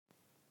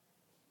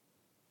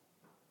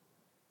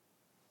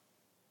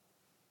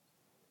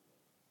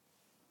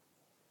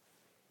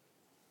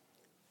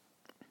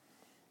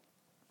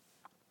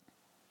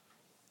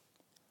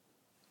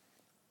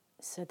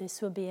So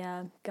this will be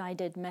a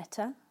guided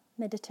metta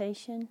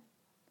meditation.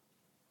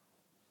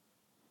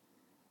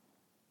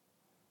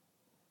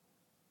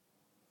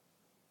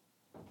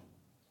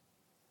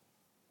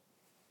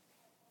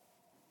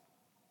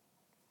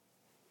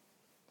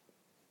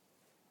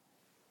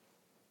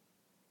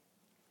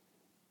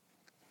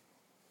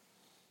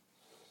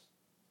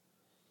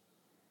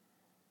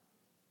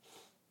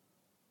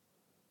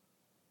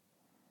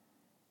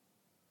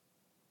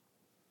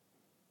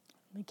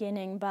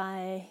 Beginning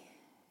by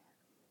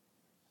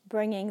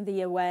bringing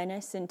the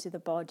awareness into the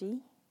body.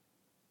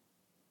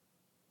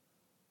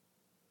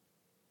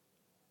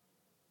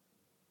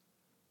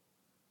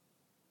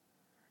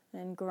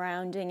 And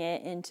grounding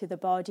it into the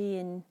body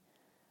in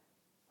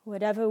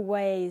whatever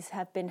ways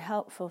have been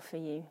helpful for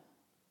you.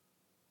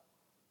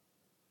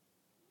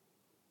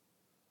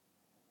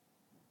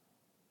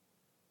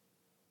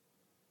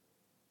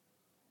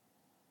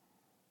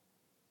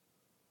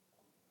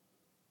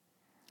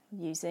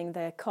 Using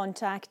the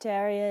contact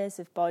areas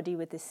of body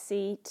with the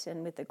seat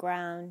and with the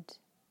ground.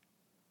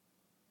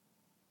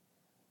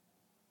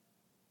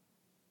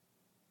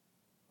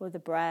 Or the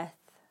breath.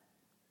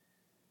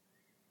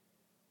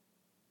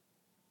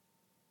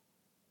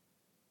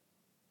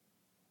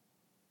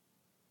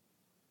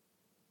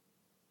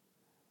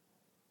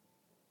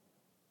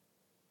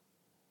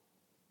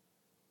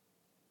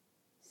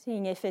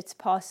 Seeing if it's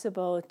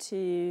possible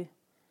to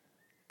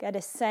get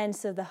a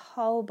sense of the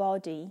whole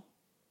body.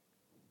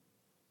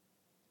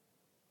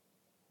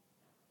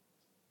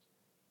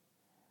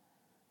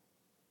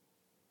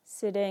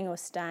 Sitting or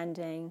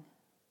standing.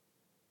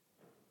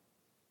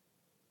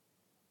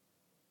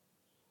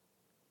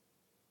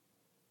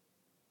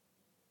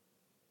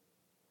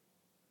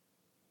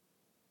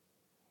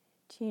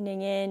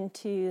 Tuning in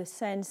to a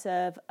sense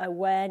of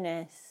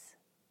awareness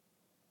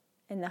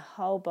in the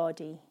whole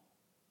body.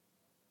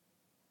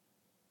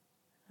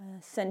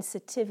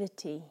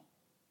 Sensitivity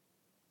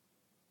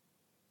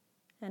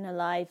and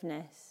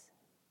aliveness.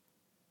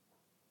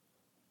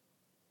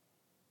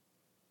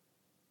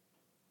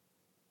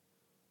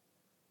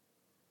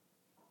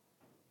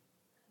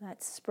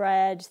 That's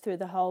spread through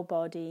the whole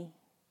body.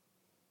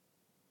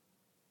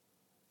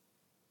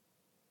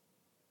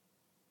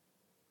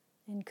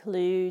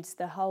 Includes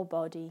the whole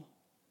body.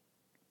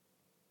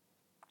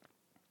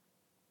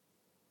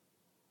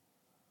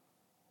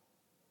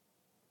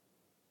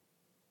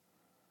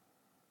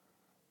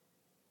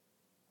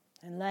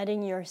 And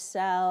letting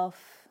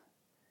yourself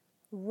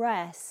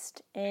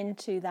rest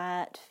into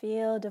that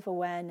field of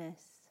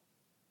awareness.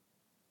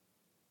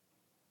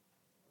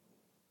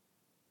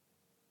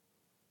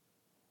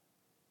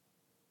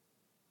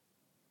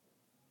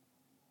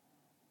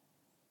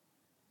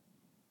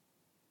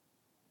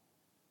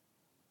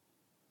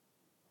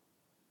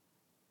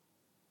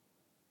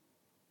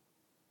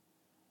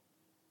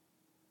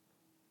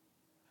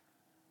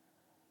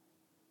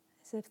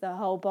 As if the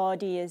whole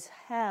body is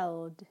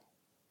held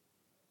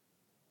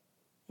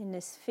in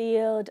this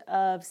field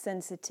of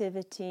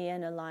sensitivity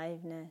and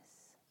aliveness.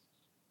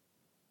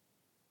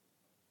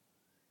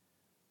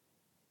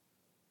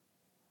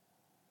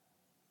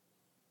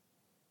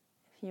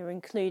 If you're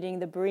including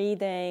the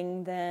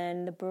breathing,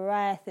 then the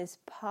breath is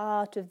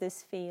part of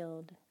this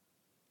field.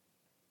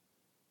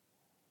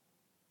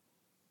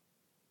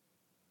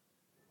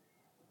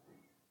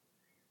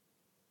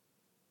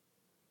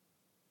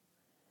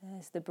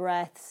 As the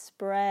breath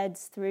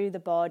spreads through the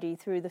body,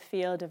 through the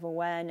field of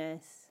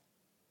awareness,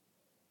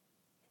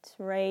 it's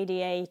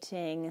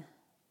radiating,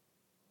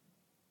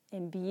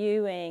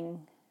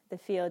 imbuing the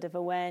field of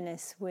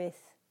awareness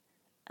with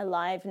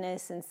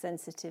aliveness and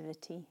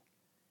sensitivity.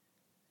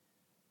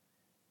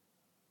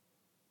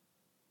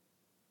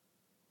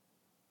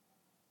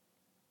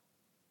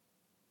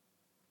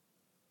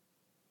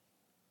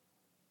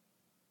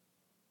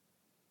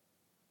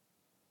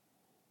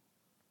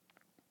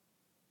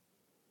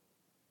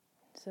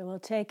 So we'll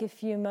take a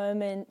few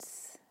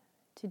moments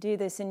to do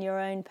this in your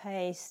own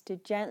pace, to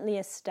gently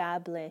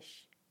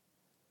establish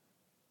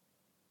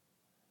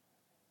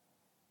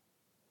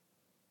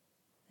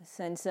a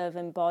sense of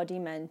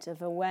embodiment,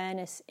 of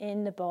awareness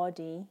in the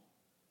body,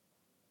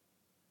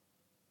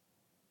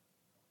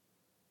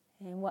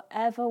 in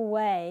whatever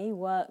way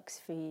works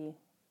for you.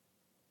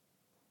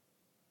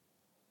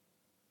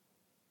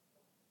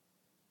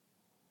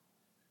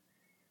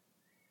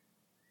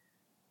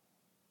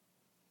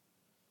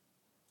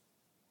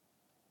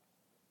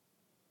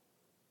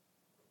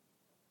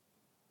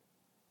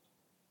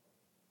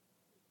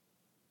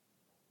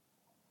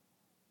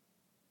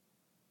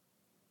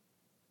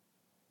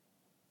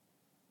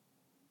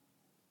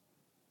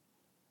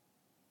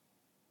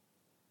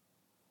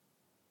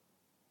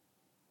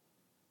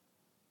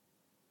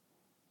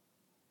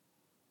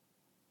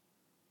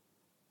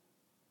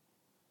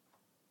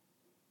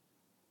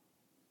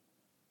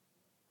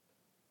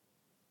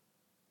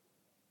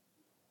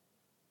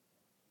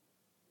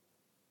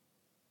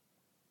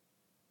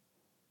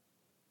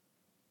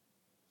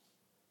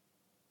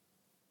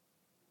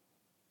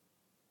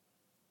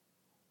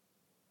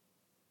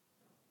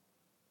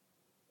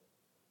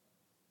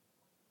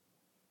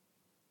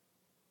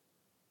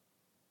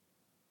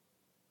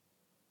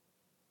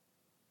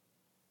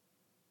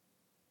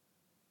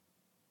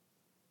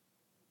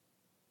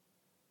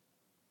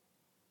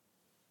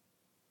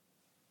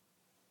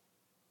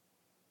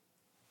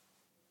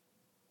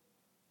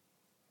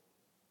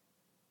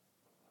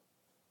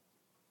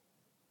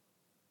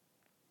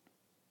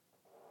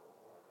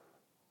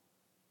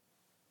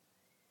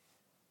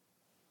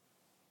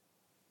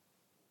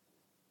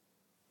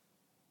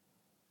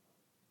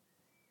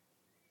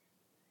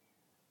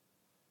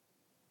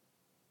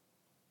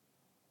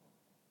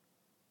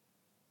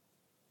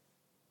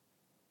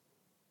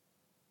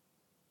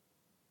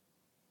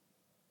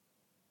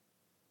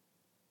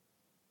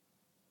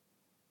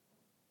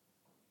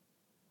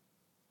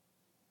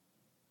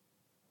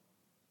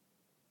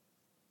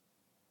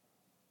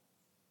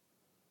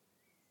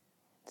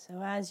 So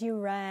as you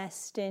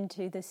rest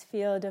into this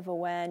field of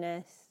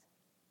awareness,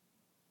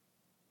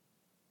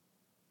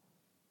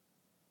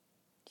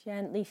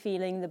 gently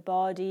feeling the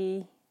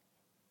body,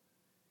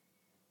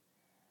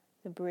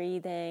 the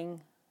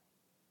breathing,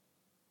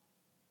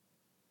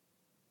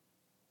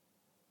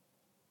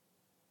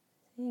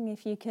 seeing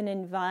if you can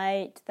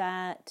invite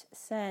that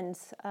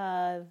sense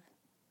of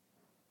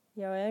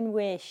your own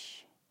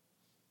wish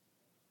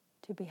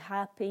to be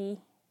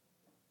happy,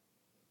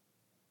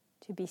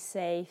 to be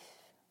safe,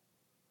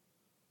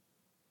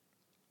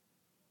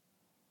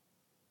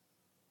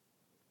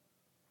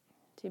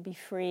 to be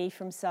free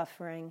from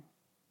suffering.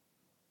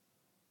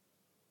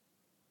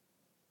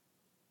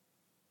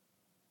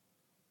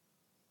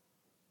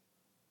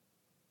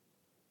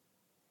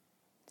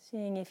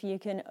 Seeing if you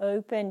can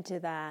open to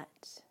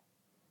that,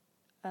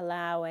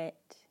 allow it.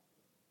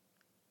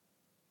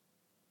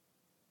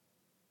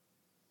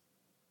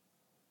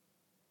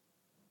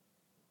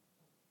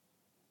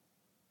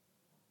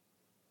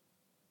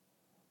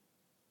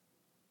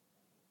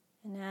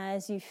 And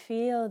as you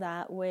feel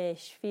that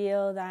wish,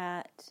 feel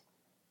that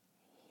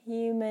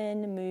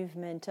human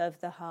movement of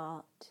the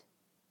heart.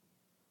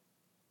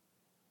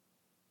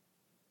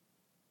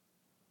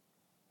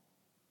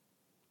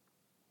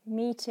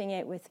 Meeting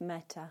it with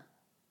metta.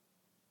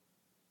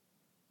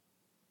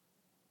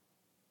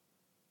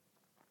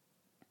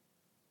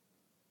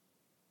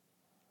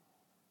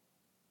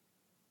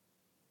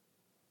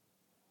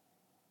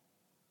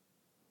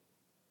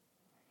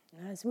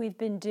 As we've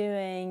been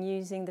doing,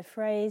 using the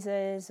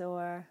phrases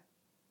or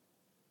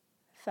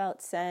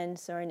felt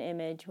sense or an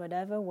image,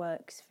 whatever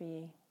works for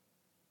you.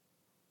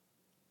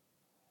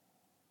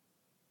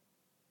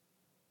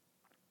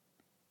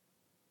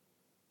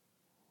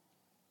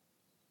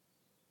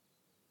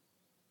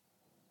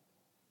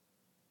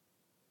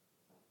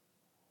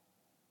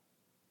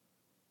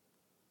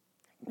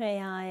 May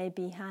I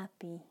be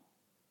happy.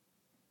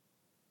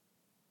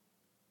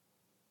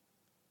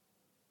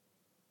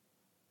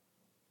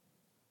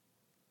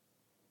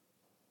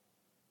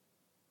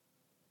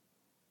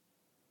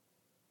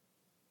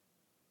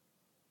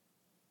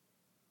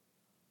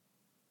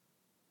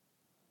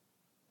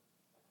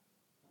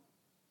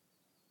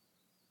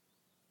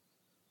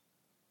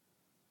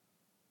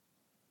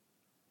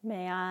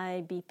 May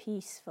I be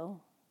peaceful.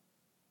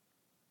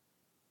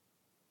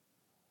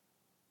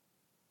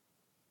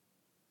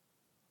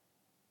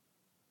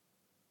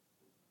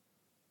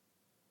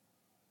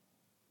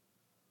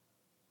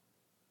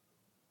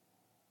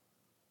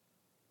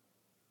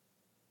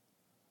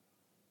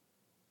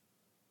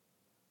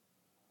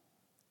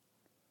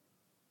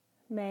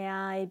 May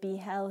I be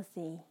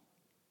healthy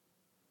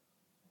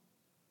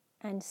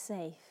and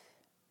safe.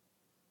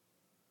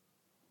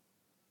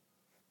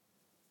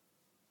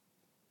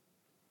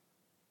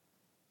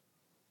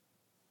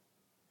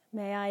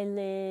 May I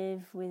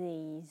live with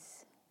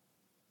ease.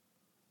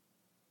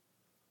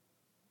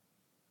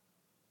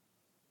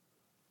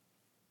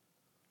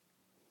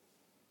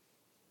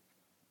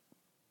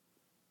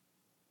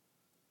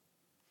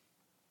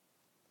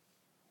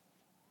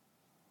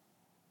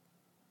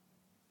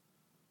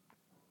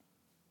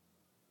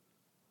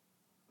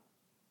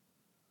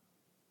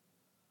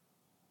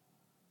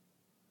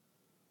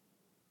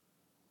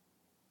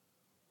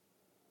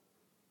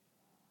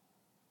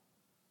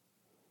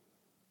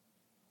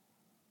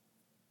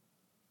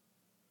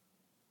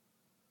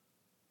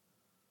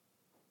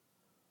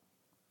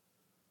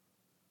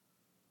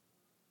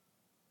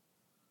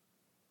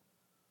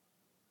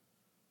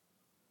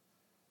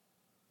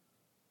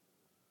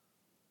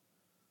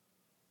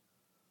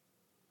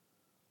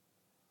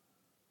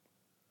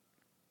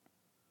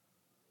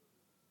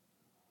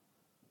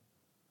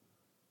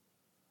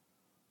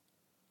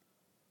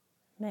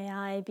 May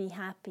I be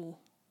happy.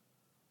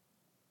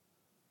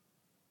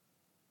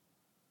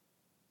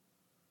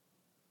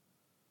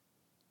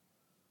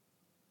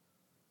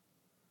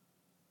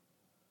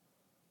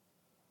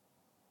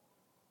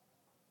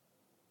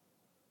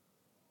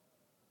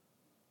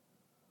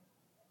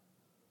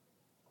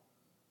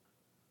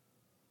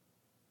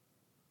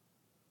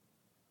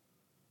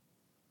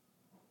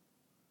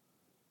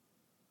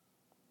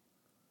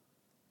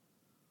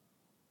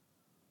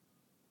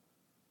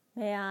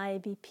 May I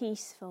be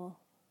peaceful.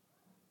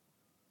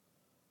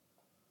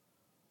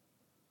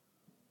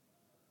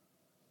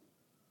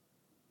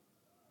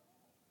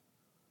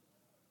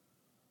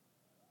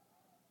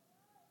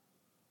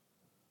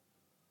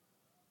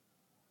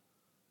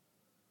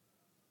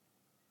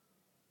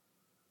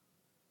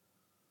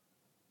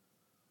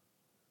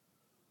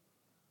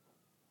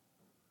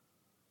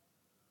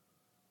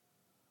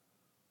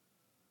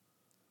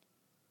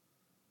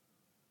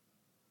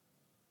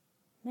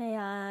 May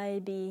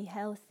I be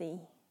healthy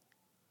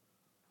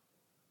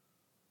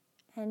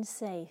and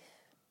safe.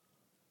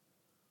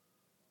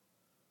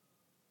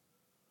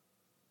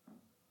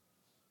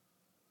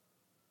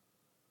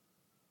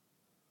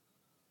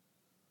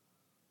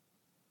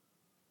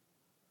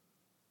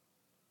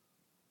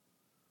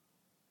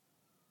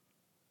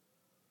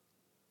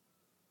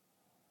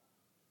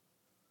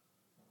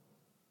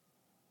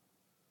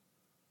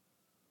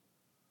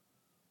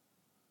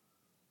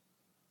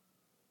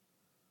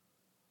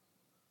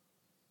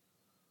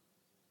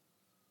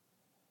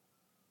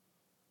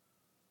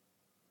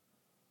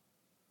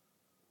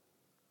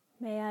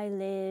 May I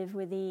live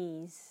with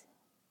ease.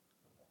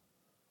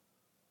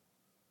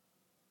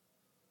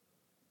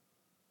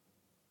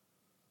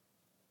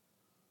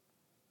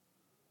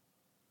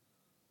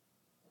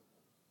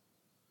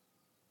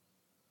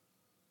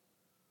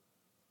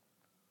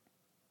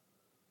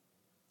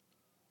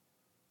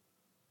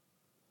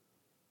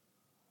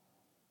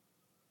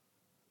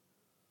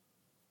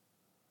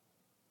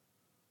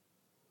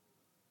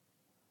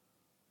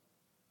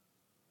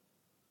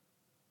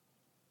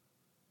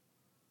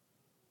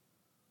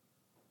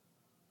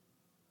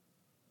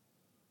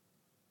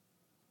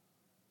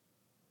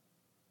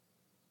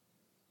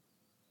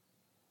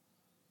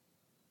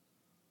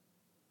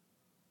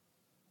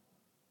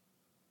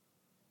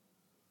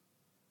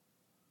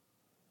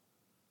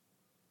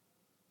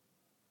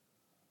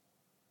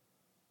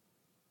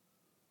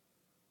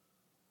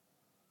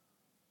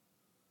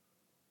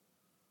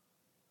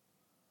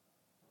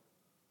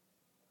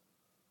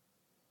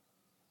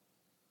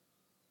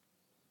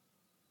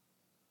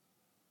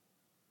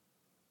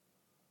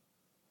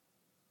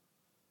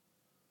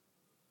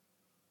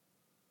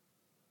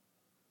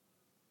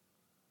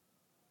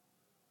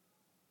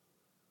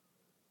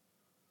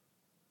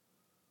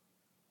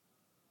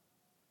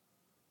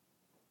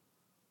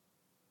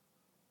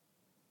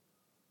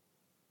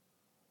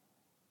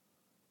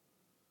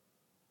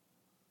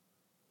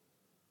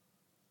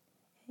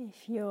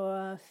 If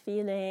you're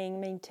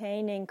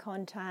maintaining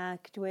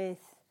contact with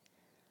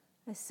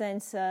a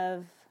sense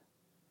of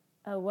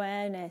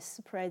awareness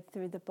spread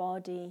through the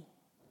body,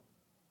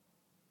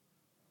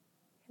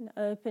 and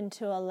open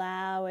to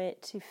allow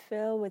it to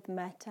fill with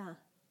metta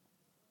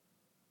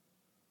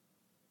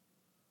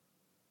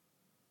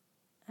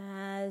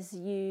as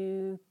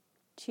you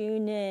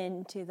tune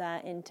in to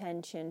that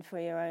intention for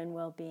your own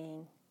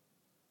well-being.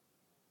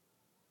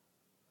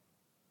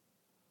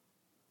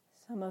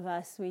 Some of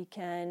us, we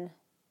can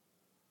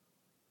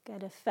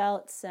get a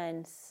felt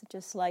sense,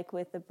 just like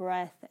with the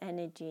breath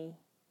energy,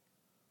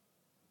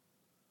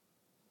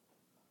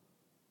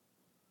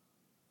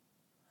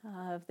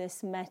 of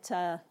this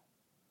metta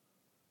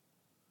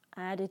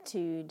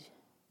attitude,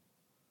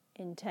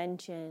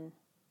 intention,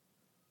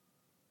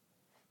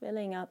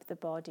 filling up the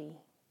body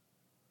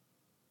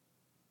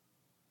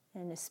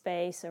and the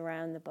space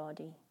around the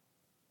body.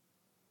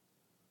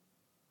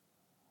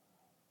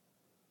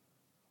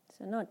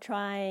 So not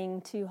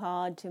trying too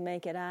hard to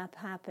make it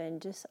happen,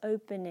 just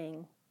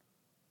opening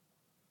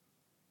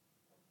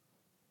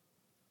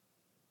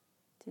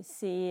to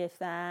see if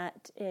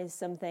that is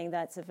something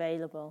that's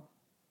available.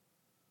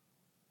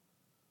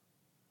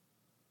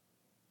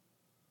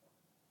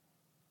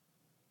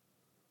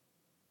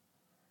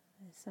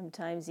 It's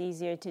sometimes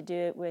easier to do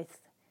it with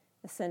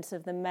the sense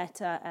of the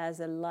metta as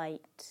a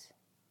light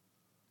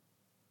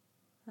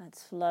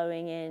that's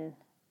flowing in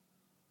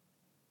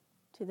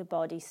to the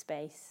body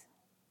space.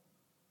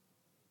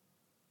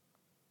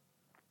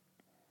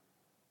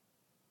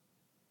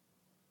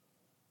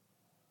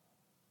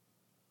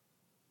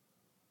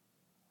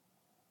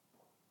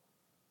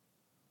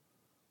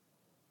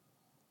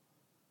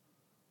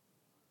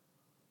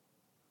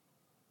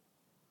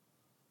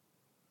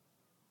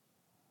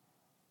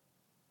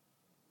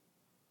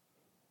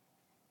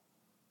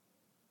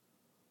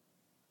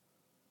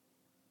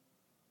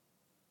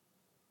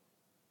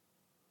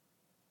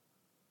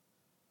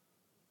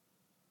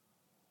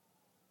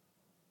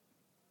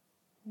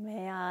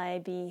 May I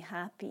be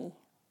happy.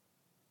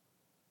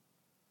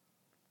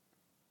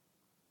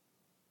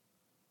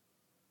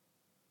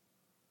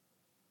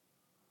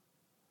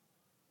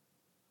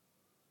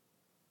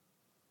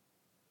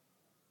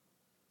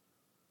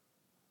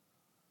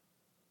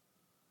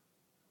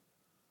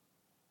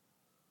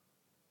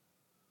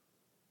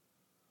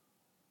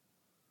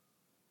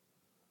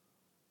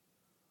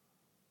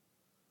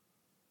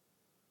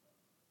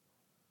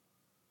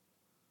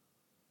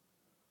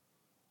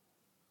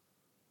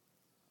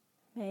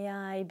 May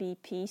I be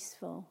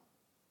peaceful.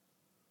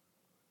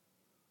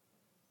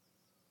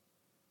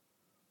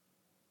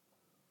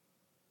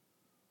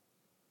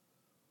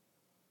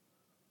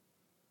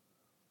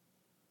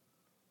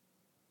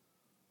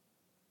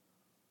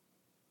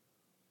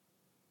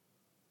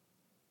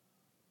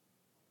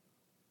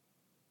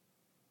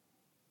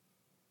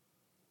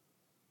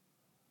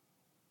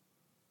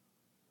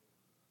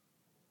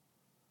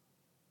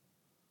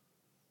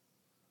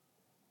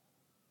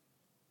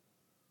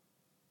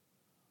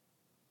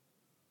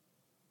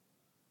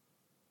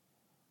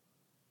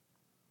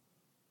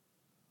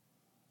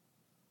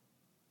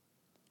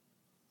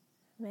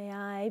 May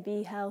I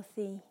be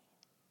healthy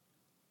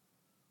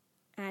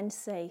and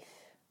safe.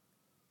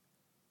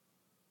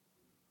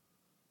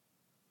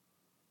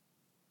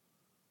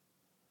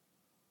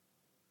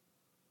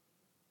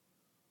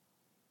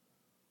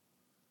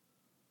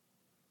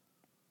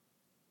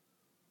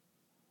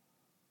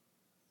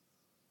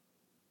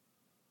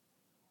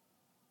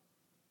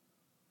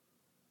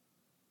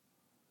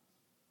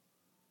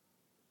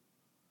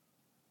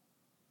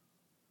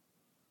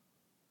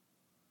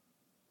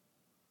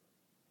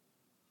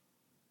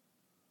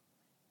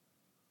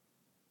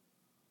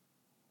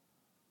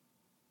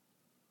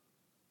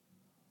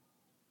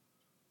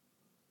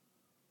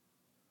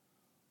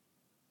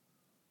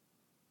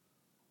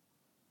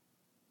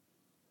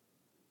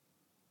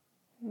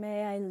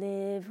 May I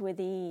live with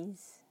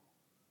ease.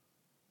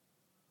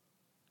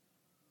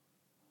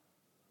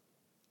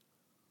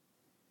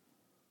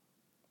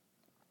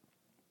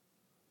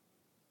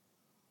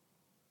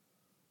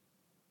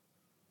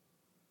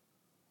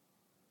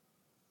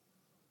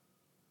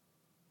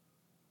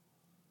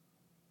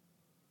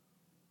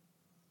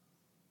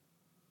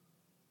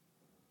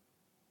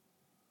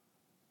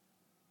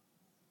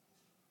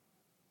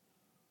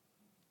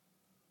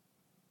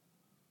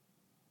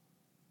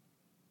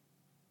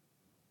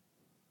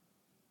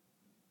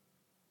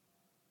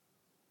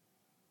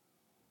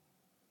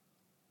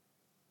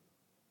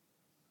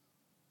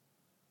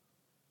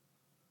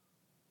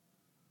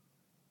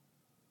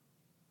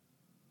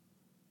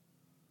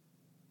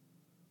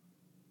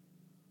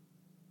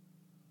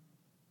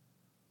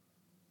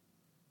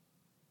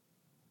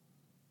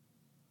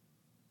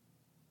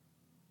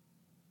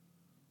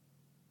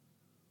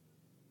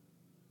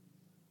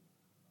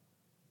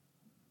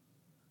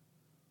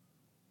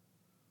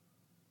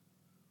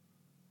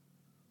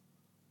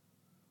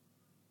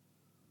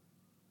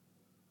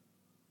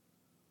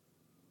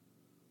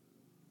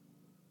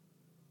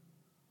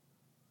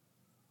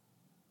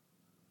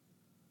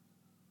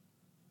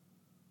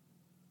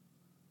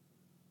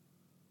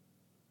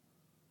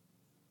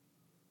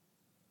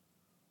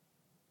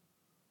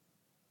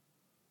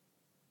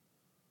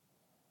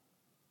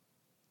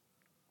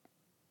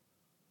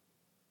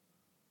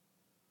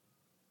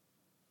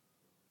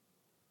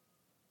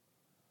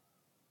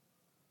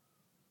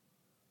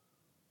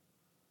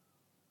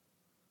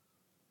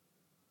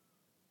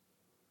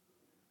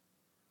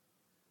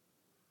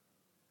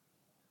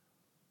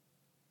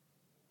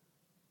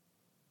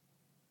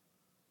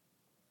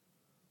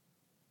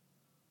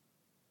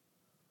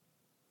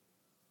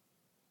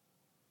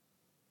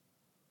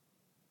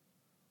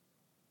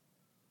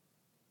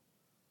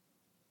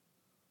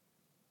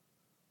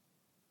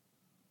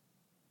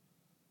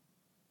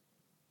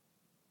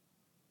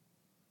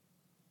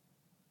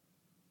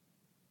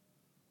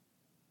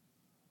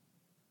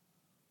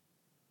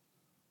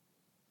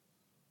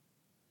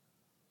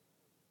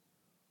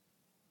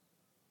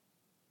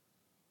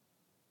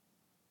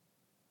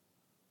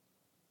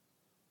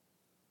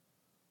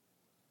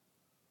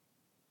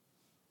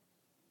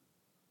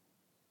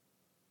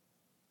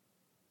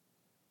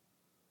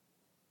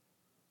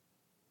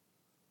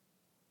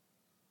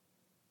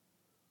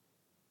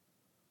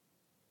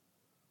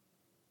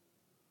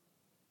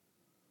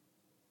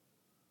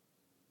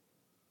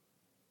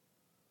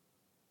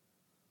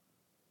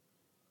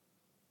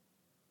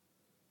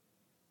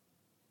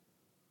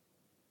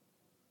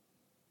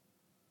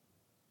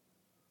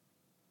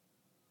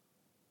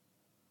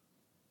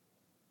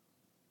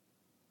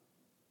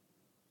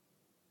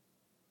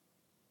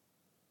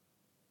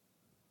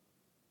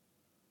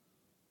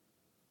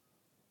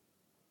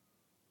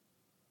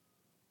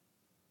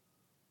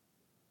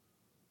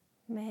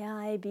 May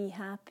I be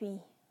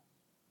happy.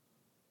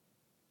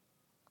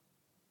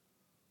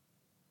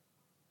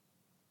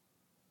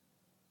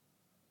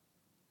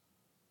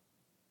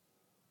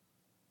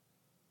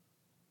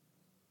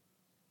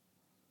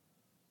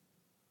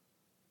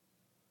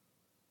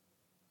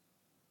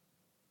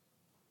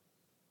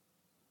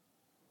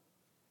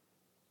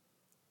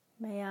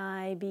 May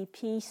I be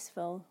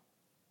peaceful.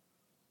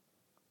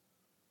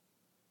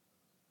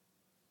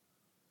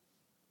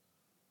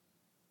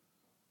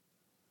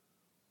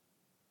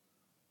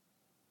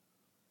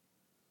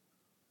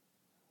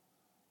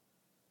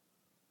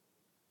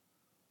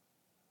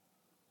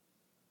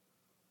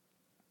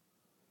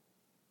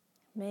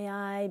 May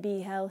I be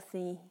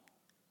healthy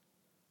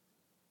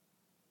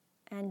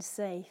and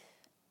safe.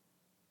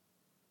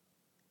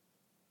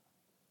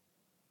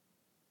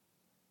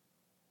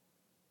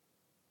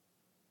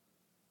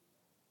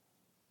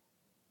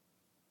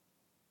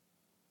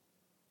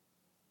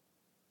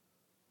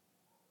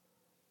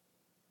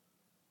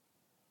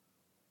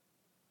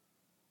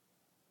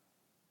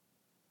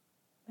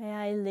 May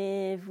I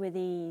live with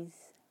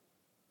ease.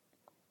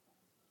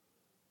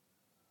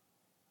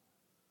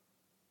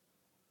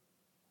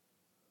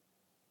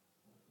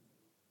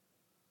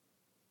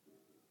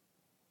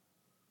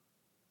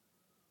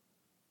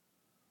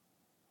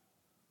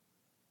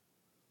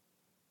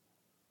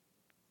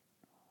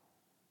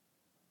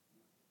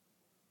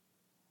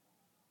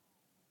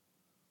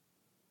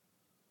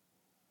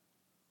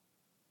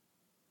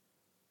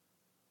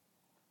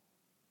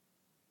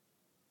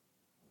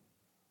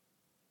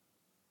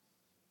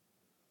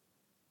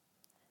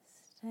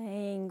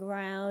 Staying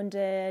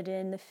grounded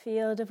in the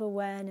field of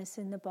awareness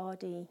in the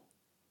body.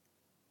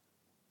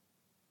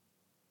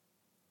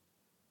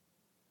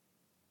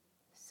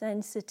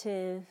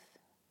 Sensitive,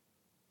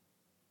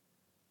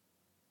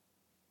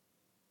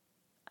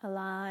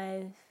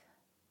 alive,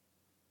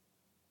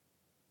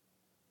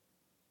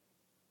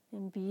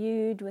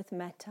 imbued with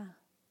metta.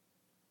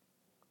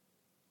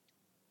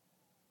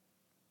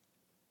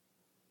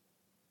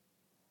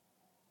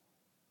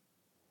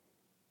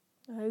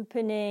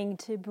 Opening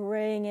to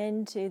bring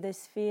into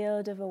this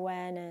field of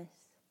awareness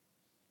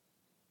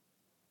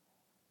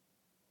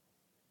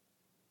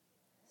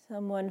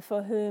Someone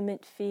for whom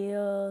it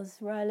feels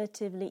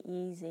relatively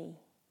easy,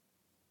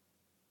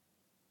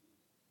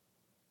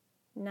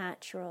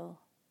 natural.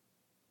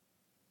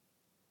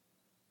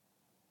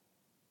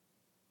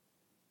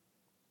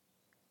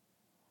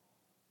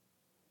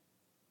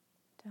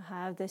 To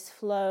have this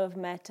flow of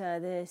metta,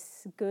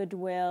 this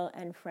goodwill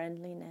and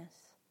friendliness.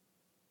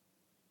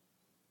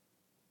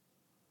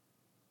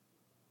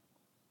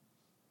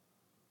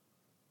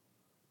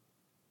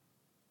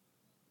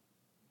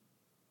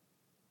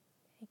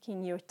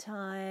 Taking your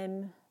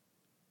time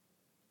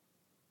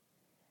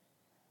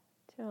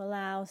to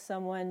allow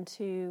someone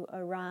to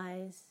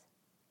arise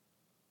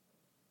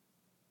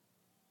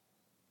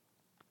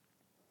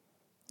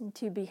and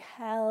to be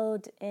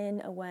held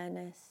in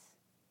awareness,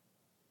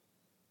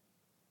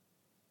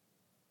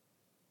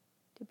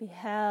 to be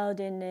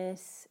held in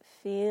this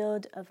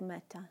field of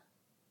metta.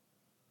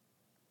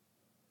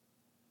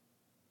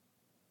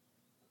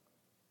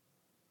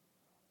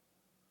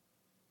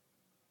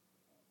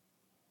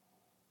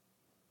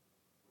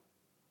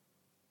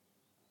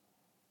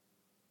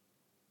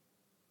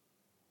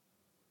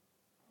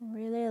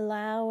 Really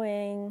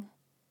allowing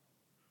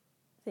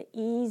the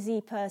easy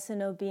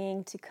personal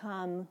being to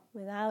come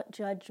without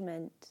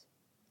judgment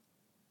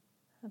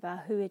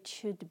about who it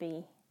should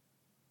be.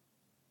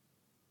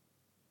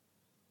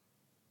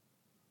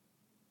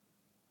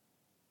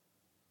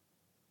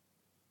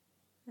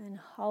 And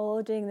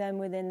holding them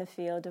within the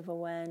field of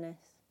awareness.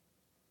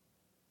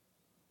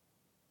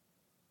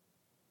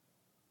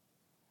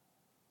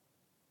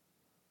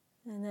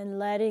 And then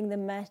letting the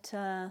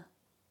metta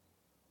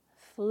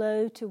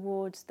flow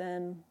towards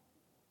them,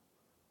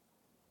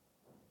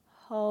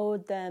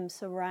 hold them,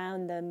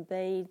 surround them,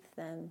 bathe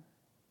them.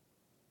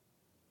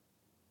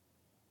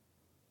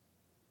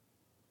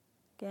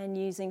 Again,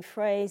 using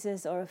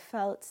phrases or a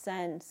felt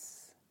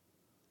sense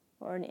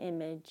or an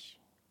image,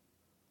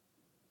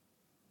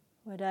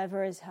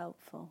 whatever is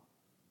helpful.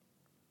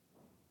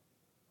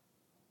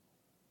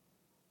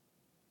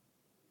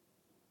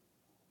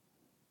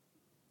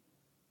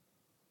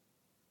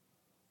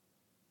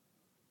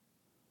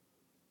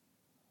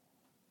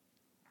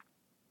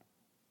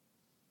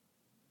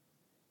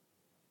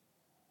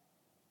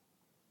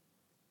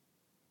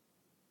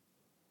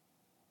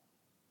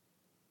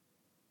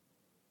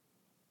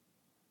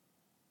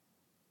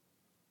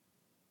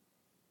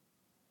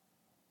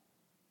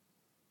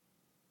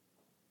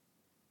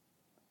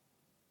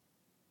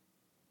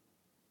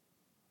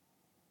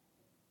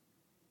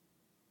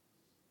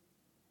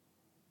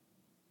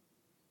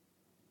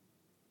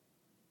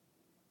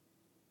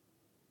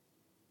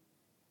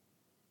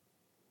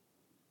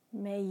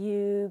 May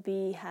you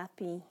be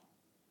happy.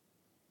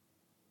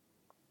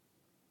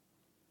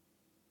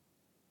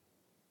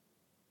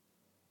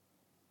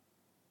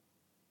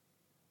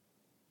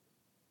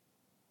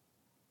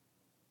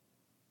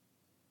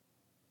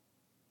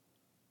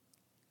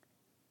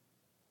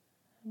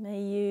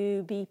 May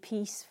you be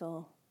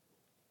peaceful.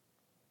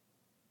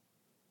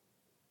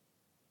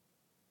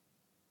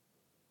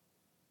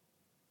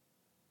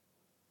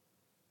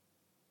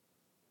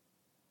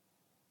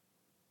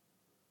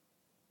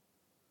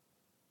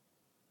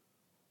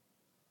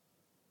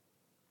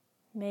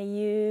 May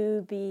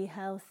you be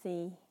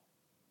healthy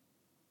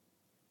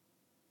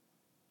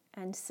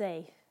and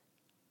safe.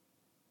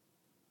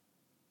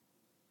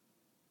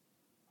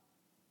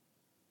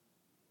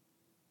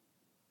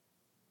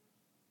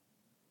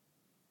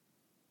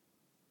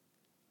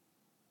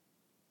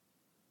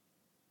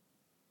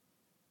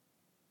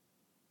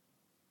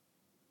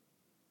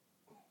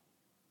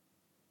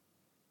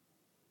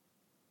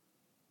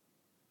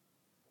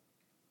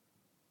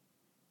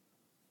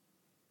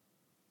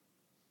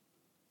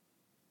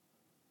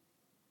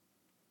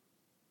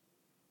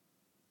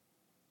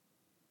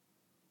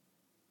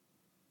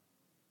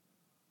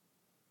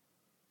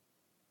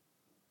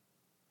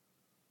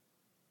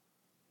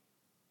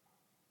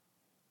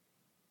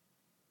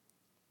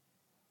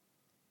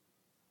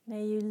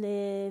 May you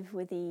live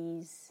with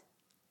ease.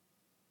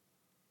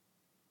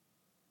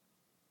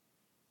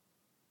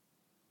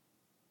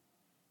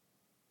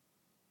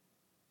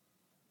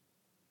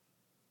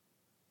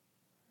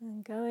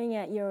 And going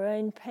at your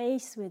own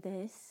pace with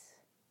this,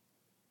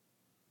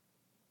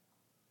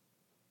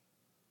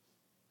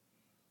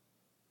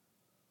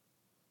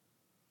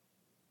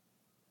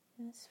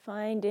 just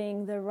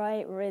finding the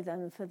right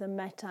rhythm for the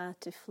metta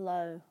to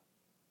flow.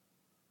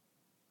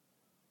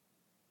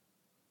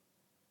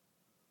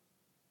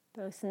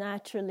 Both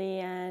naturally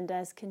and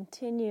as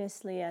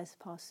continuously as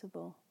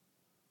possible.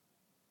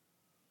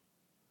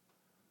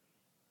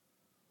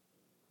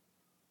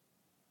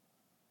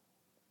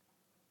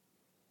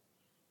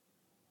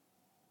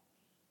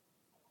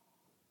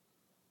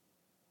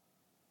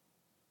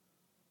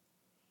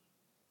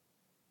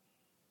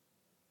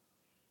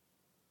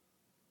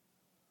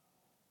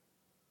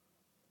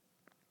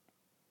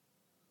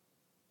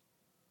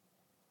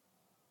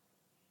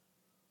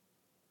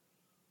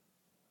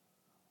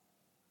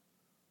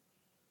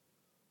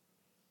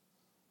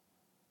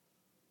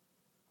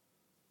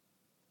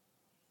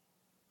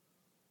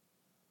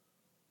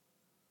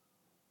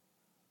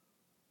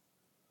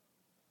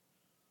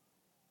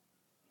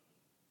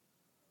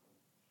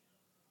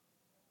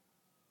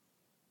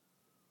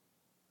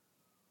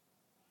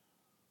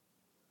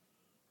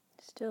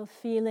 Still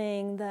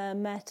feeling the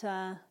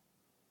metta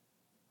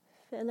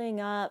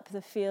filling up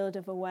the field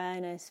of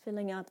awareness,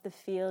 filling up the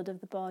field of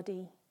the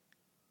body,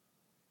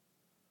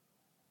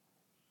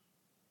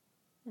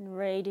 and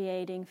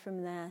radiating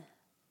from there.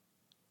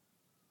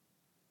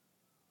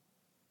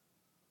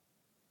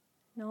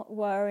 Not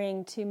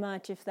worrying too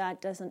much if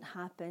that doesn't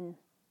happen.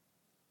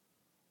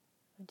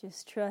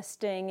 Just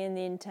trusting in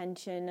the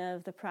intention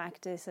of the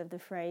practice of the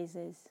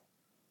phrases.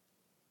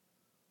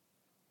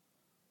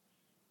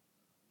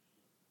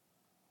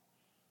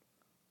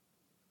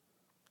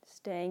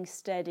 Staying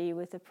steady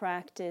with the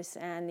practice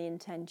and the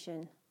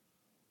intention.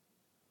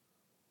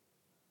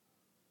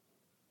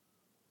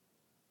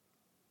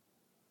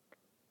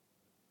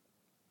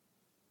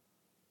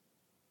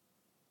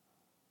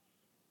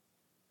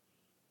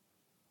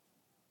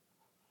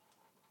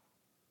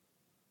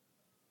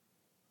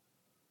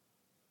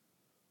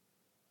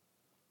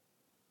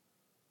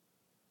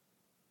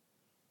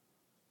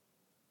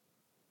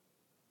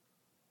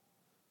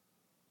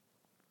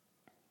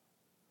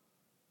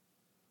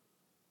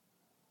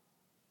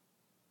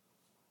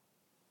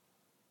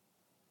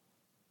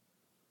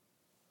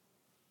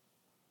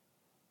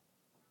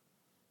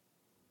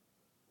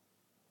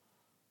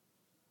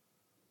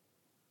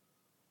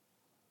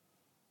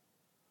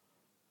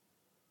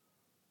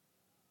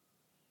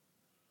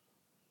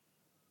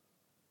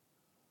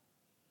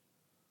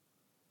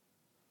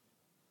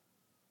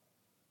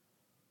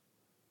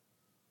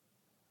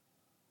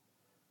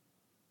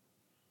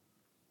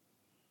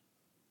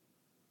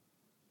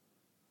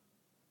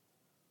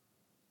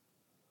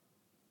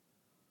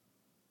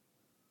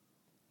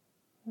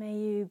 May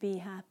you be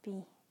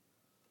happy.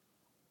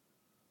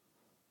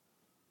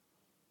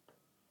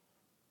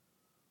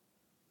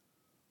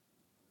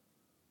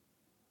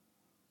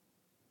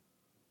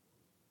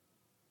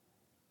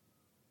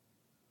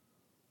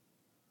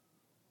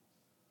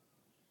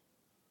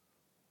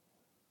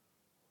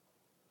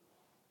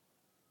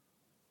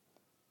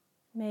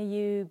 May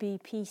you be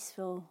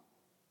peaceful.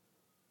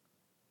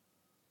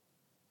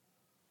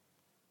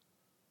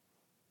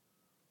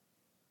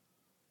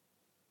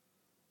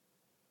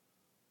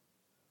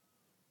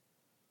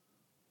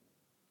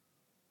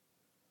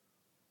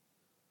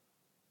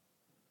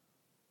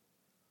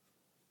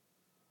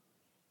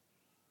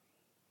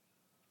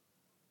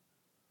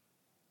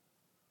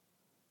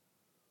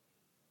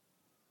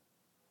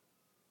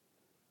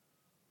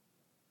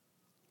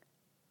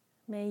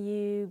 May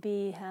you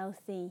be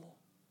healthy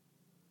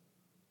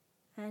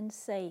and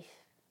safe.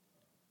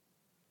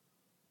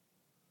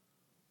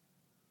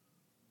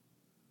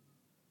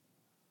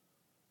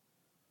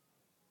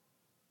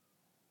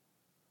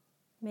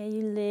 May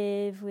you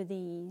live with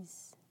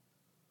ease.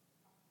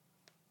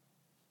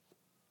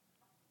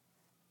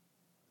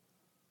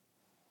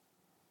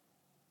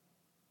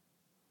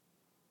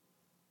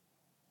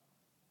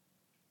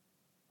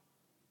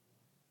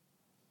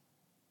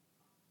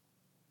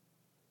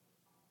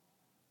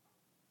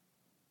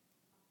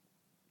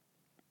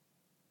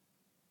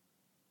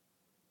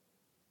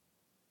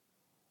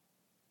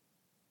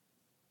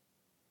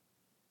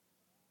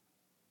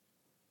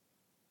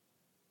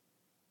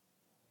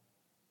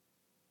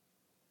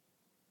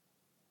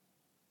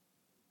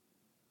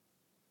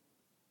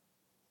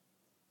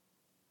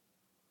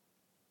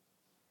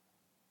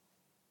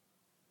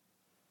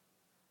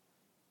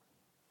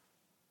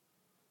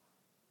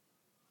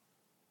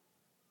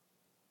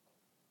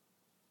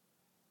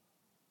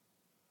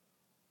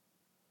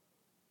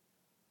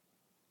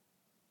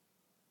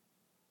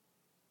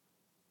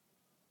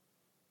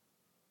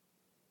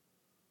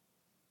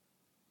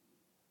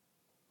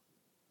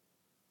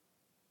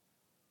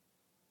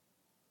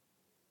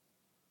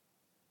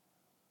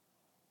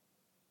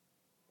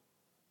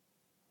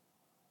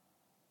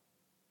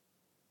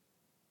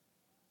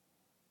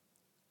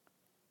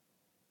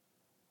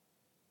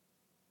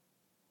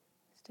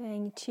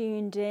 Staying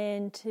tuned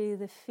in to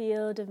the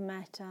field of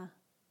metta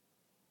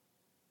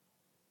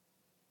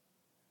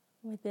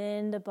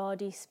within the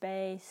body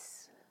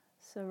space,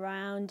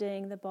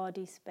 surrounding the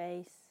body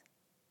space.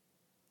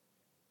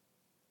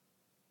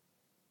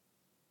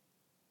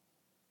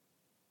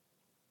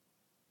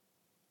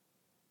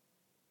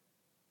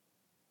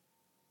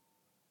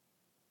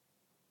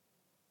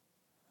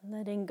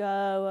 Letting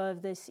go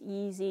of this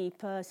easy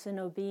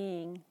personal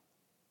being.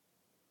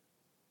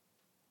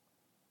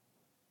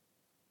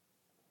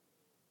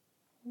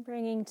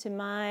 Bringing to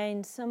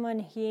mind someone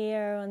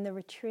here on the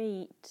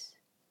retreat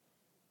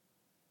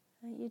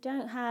that you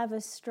don't have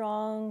a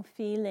strong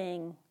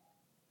feeling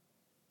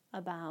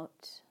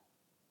about.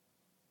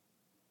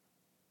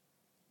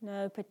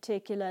 No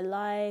particular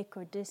like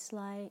or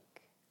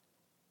dislike.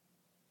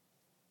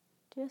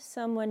 Just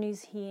someone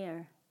who's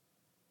here.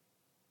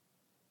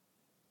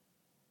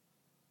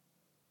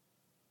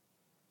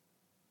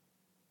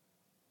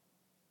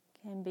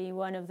 Can be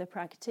one of the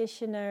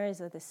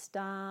practitioners or the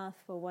staff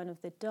or one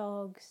of the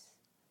dogs.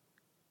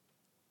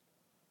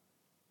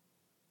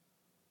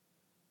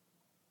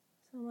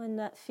 Someone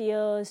that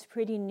feels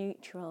pretty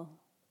neutral.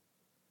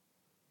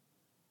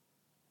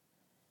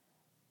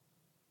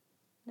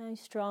 No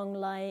strong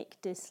like,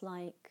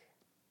 dislike.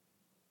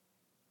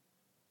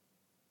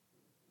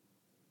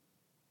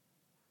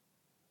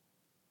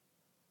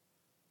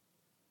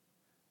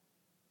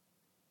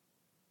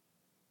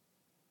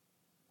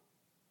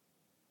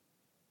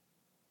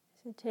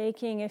 So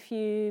taking a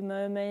few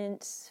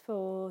moments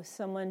for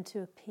someone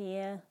to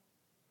appear.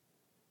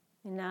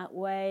 In that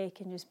way, it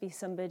can just be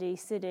somebody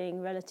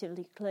sitting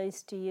relatively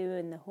close to you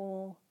in the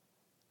hall.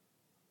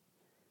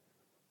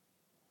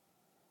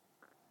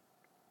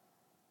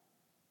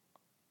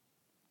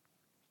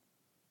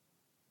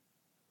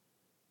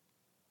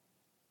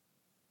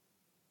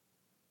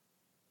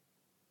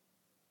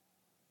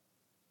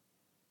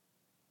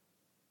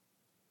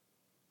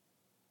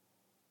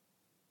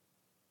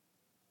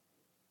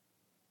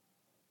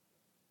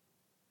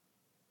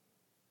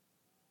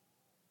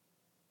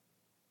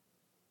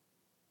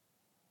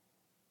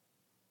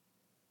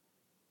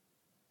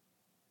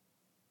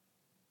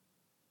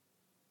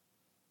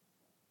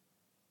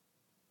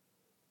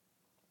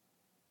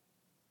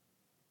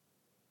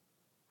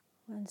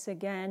 Once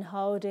again,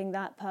 holding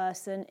that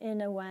person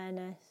in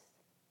awareness.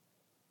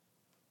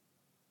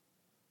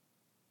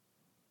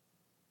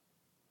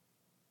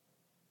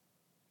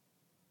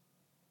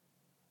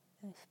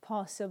 If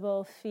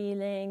possible,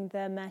 feeling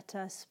the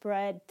metta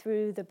spread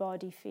through the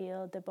body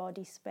field, the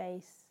body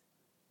space.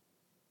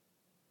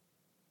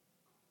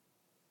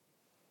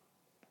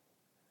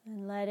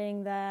 And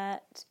letting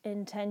that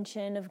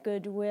intention of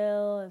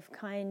goodwill, of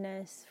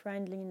kindness,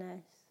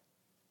 friendliness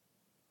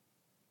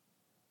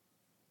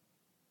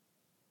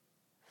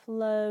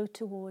flow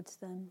towards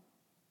them.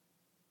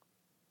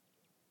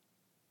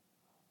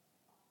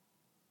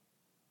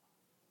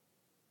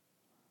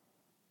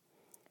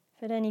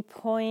 If at any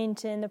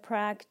point in the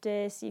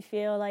practice you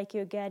feel like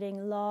you're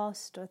getting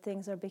lost or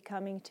things are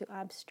becoming too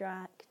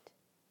abstract,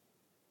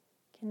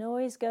 you can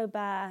always go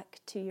back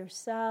to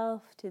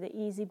yourself, to the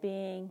easy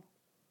being.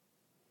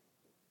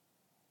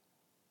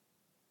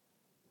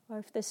 Or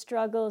if the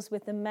struggles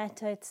with the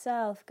metta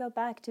itself, go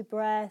back to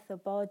breath or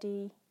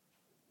body,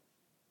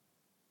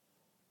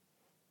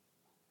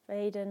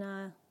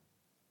 Vedana,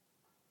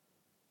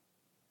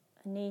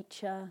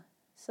 anicca,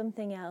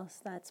 something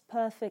else that's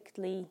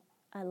perfectly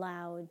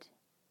allowed.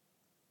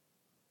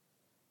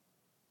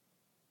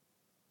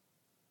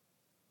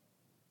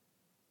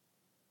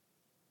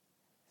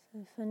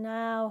 So for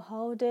now,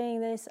 holding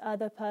this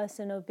other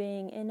person or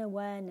being in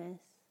awareness,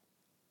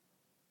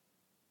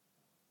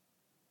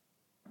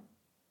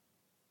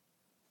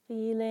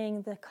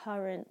 feeling the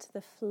current,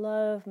 the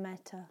flow of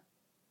metta,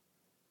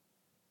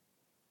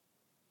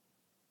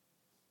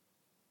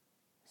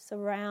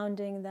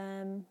 surrounding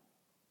them,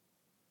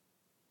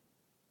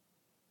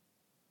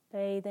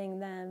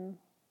 bathing them,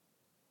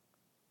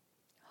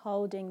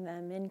 holding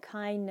them in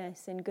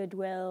kindness, in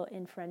goodwill,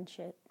 in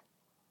friendship.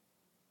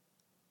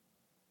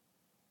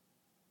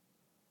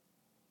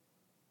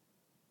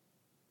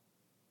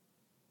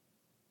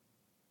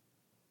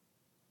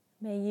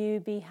 May you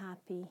be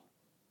happy.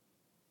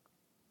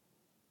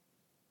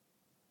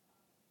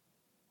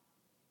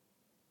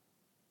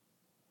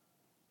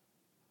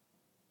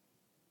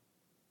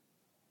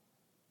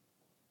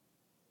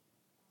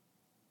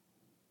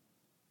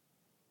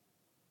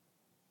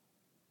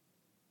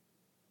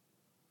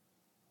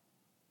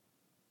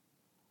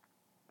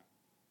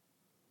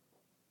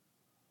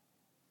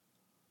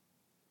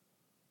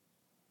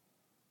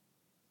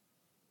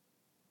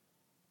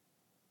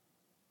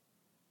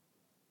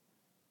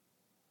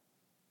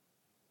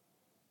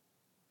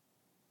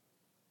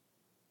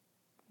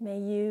 May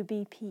you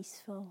be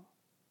peaceful.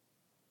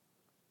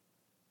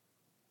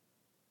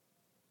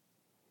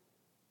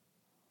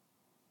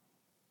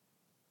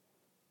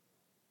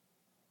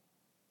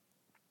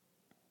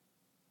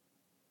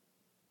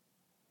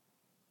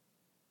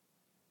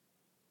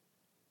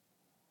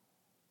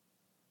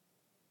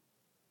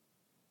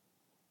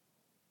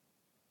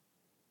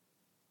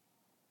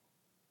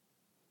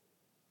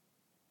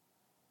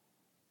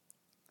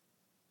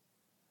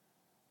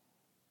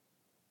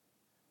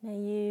 May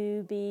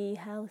you be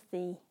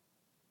healthy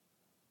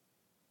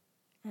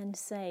and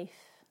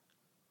safe.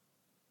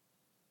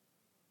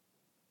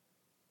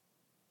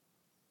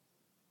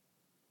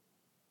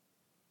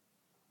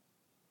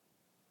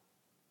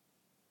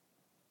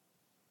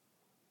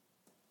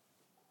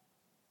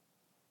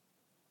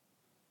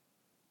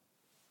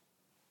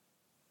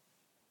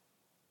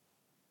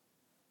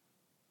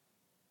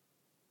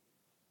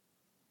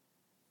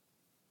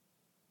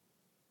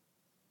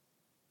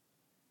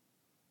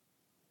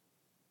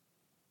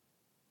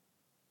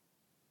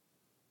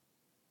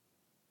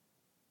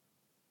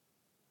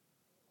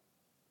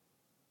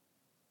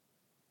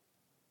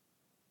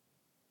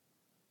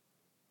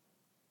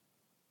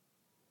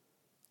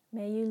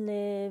 May you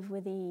live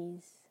with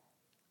ease.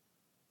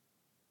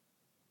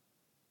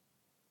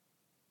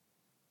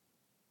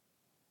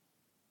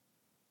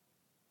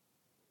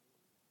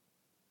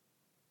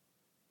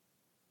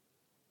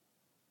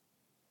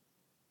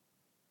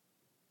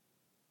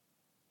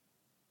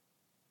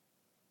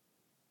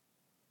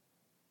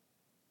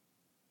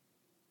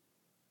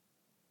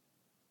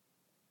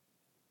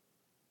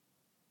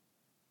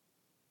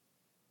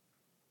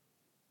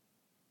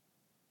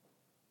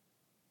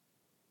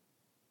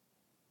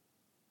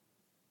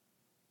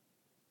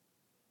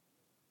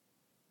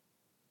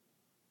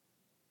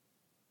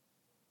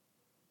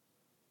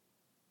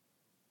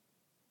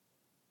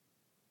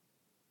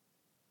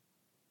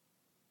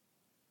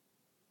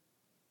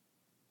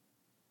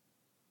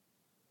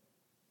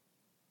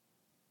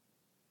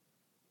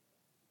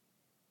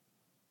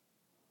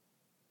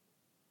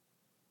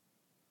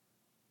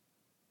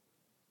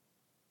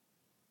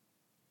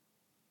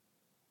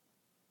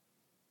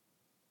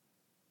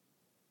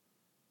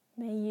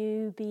 May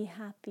you be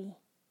happy.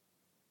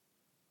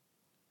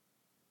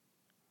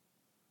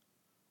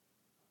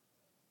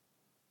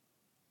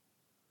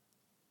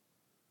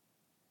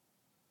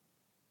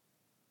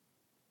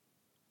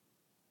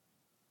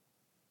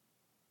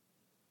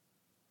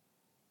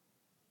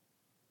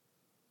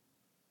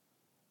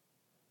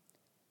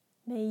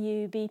 May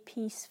you be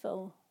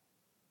peaceful.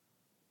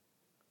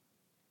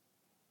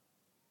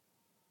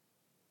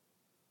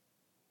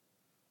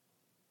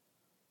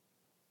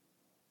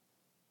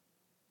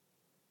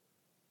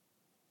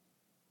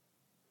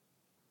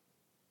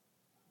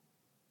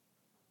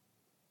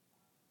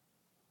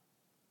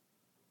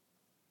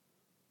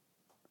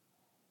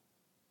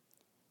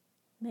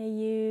 May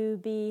you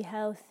be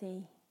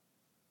healthy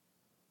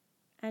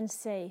and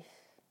safe.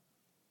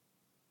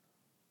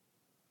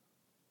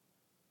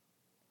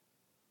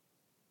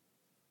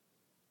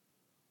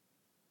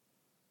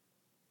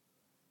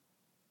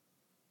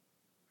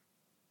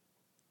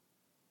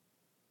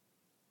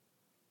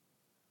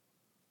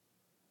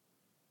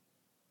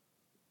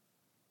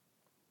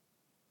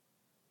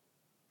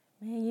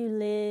 May you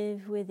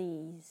live with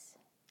ease.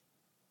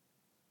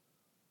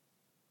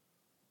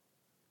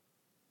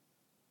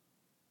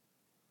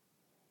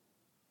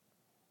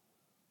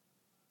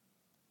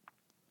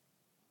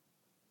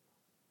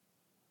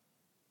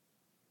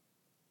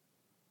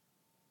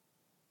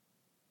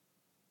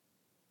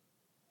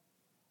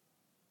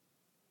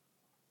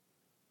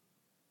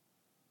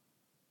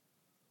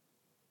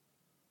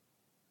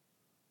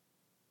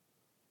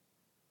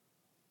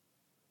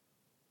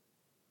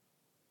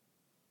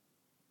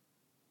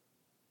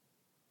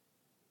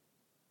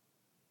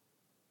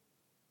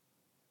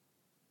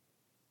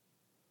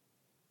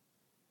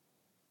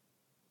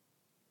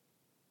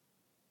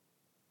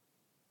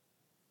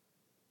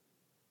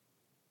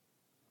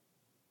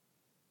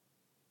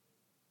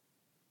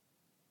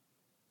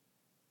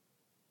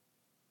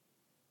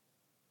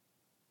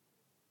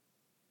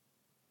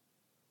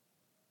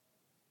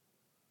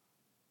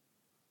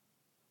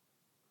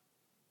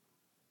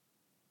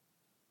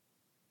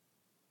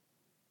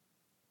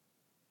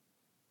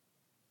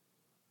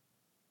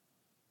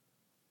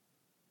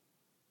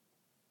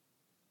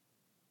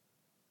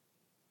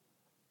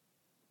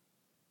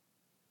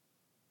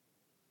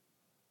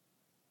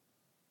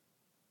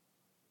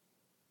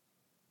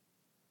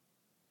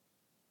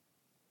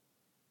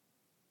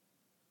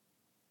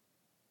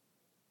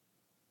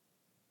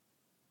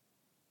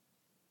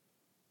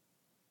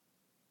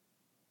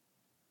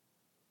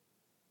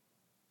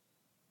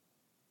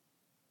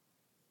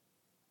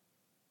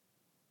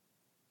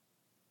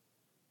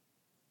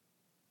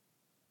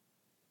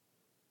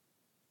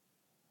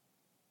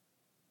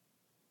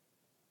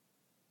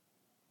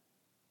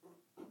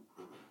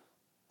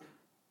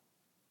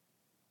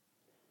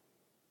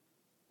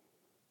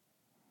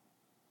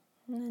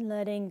 And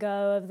letting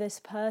go of this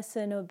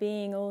person or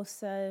being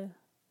also.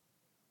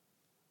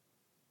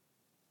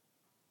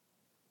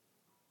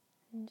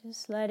 And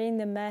just letting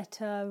the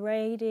metta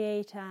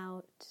radiate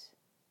out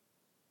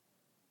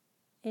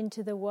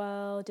into the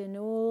world in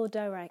all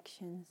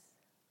directions.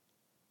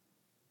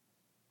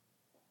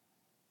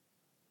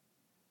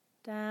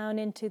 Down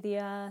into the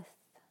earth,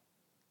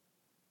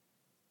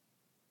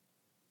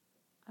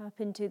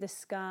 up into the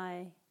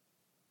sky,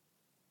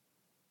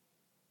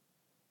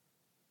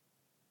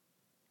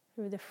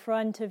 through the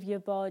front of your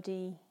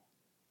body,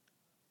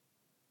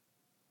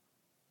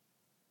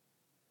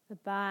 the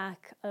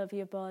back of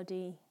your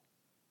body,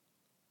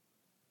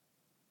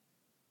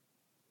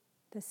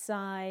 the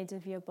sides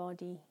of your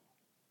body,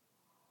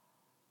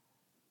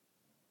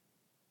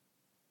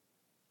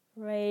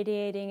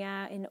 radiating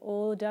out in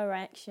all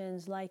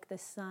directions like the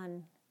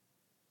sun,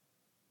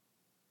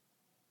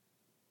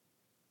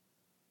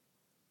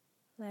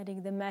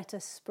 letting the metta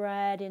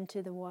spread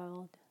into the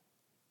world.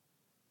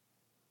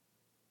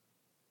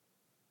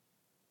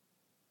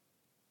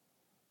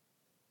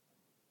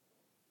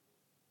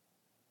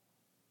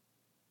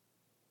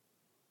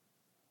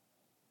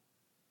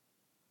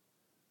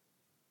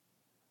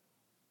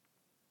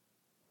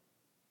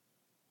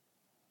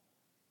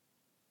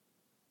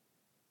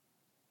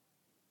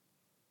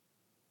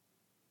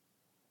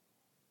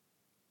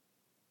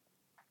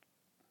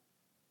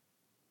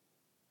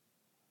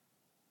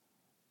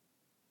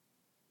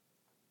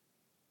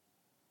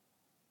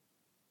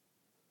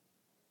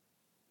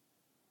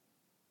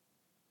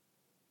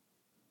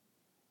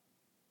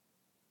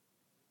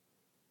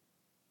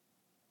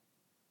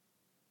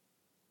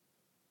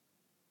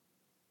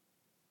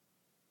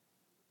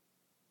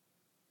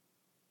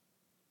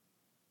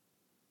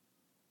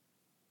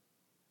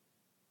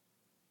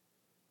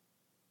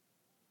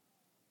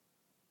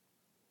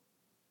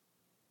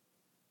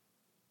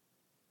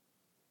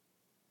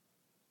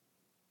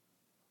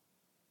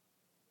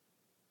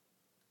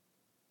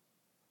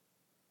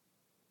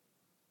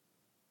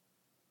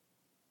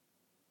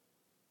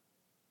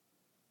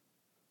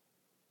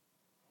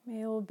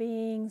 May all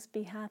beings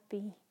be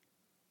happy.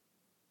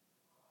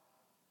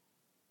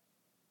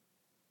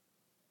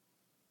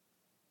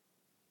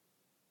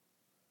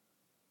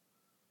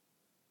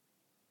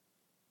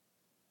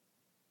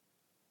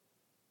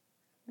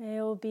 May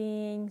all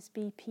beings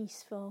be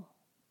peaceful.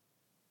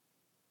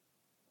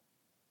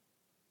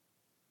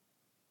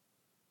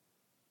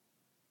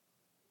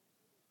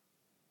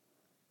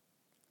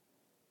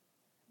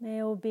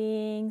 May all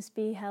beings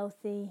be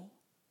healthy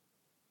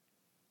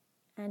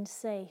and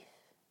safe.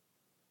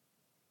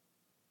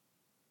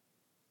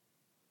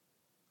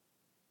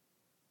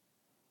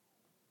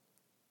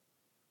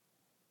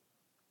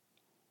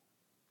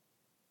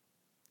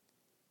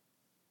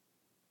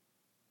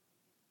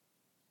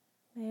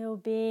 May all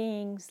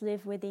beings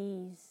live with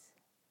ease.